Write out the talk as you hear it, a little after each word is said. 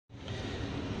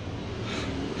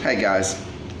Hey guys,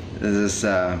 this is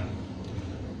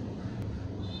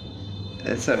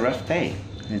it's a rough day.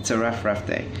 It's a rough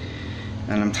day,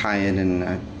 and I'm tired,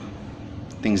 and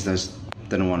things just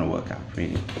didn't want to work out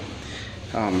really.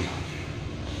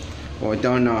 Well, I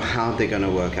don't know how they're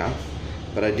gonna work out,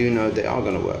 but I do know they are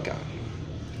gonna work out.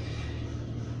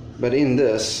 But in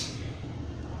this,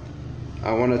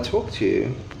 I want to talk to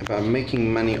you about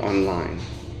making money online,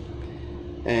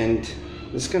 and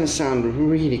this is gonna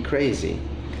sound really crazy.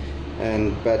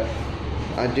 But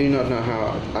I do not know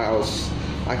how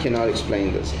I cannot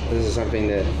explain this. This is something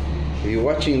that if you're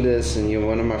watching this and you're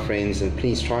one of my friends, then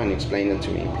please try and explain it to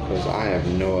me, because I have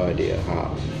no idea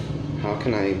how. How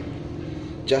can I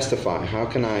justify? How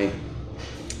can I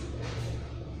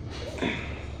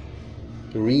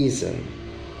reason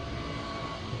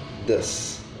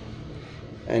this?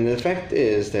 And the fact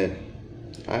is that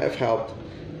I have helped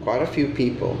quite a few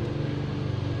people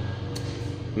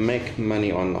make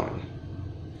money online.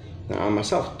 Now, I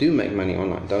myself do make money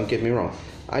online, don't get me wrong.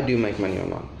 I do make money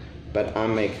online, but I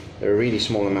make a really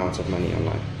small amounts of money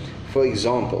online. For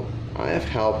example, I have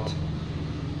helped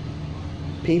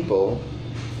people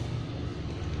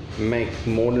make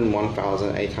more than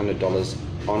 $1,800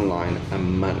 online a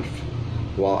month,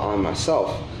 while I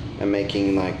myself am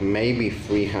making like maybe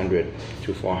 $300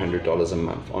 to $400 a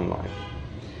month online.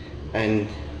 And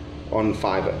on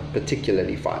Fiverr,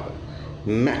 particularly Fiverr,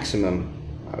 maximum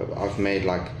I've made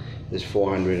like is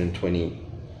 $420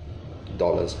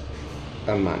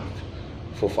 a month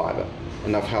for Fiverr,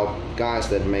 and I've helped guys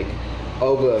that make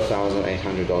over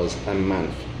 $1,800 a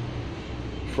month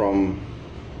from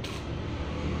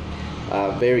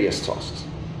various tasks,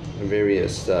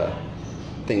 various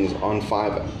things on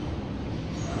Fiverr.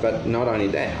 But not only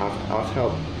that, I've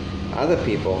helped other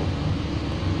people,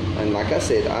 and like I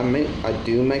said, I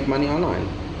do make money online,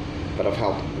 but I've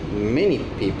helped many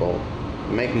people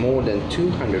make more than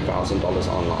 $200,000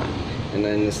 online, and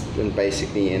then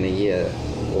basically in a year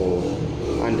or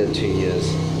under 2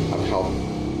 years, I've helped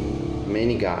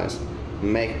many guys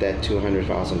make that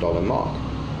 $200,000 mark.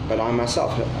 But I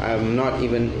myself am not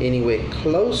even anywhere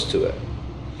close to it,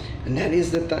 and that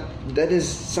is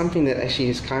something that actually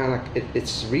is kind of like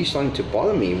it's really starting to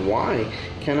bother me. Why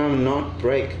can I not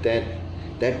break that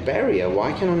barrier?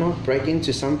 Why can I not break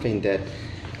into something that,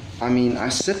 I mean, I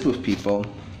sit with people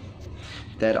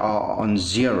that are on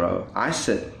zero. I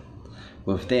sit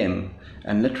with them,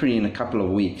 and literally in a couple of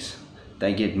weeks,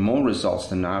 they get more results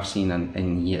than I've seen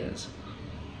in years.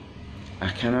 I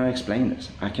cannot explain this.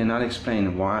 I cannot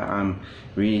explain why I'm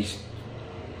really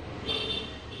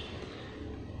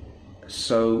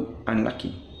so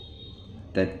unlucky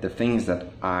that the things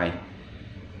that I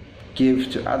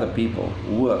give to other people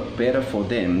work better for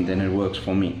them than it works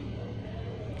for me.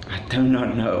 I do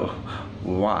not know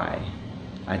why.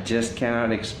 I just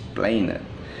cannot explain it,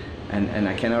 and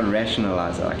I cannot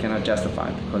rationalize it. I cannot justify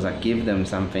it, because I give them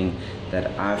something that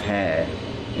I've had,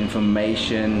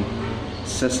 information,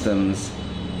 systems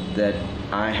that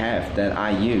I have, that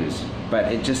I use,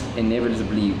 but it just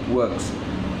inevitably works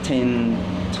 10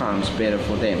 times better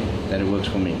for them than it works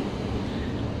for me.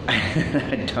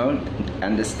 I don't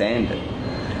understand it.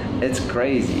 It's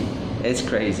crazy. It's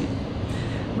crazy.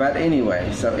 But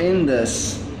anyway, so in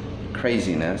this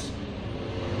craziness,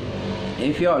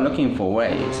 if you are looking for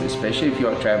ways, especially if you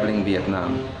are traveling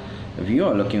Vietnam, if you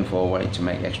are looking for a way to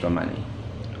make extra money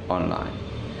online,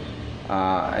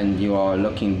 and you are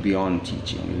looking beyond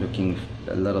teaching, looking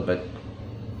a little bit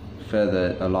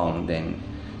further along than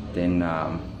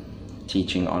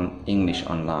teaching on English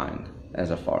online as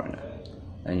a foreigner,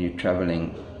 and you're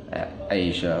traveling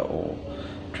Asia or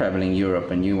traveling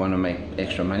Europe and you want to make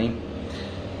extra money,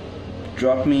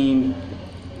 drop me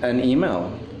an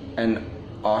email and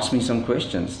ask me some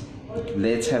questions.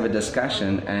 Let's have a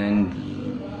discussion, and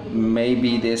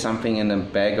maybe there's something in a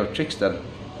bag of tricks that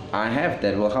I have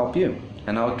that will help you,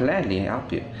 and I'll gladly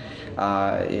help you.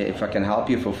 If I can help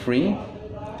you for free,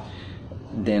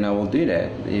 then I will do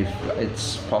that. If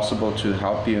it's possible to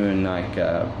help you in like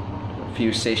a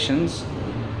few sessions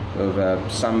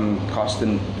with some cost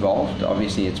involved,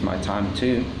 obviously it's my time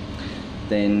too,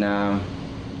 then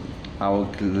I will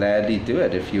gladly do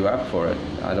it if you're up for it.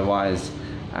 Otherwise,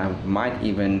 I might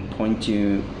even point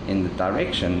you in the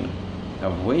direction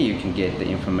of where you can get the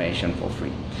information for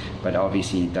free. But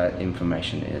obviously that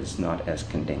information is not as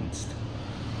condensed.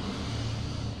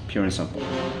 Pure and simple.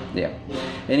 Yeah.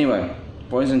 Anyway,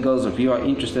 boys and girls, if you are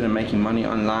interested in making money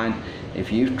online,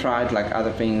 if you've tried like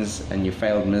other things and you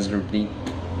failed miserably,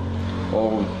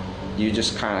 or you're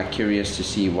just kind of curious to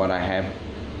see what I have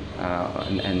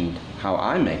and how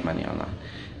I make money online,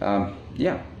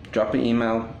 yeah, drop an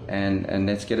email and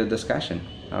let's get a discussion.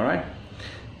 All right.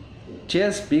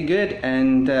 Cheers, be good,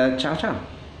 and ciao ciao.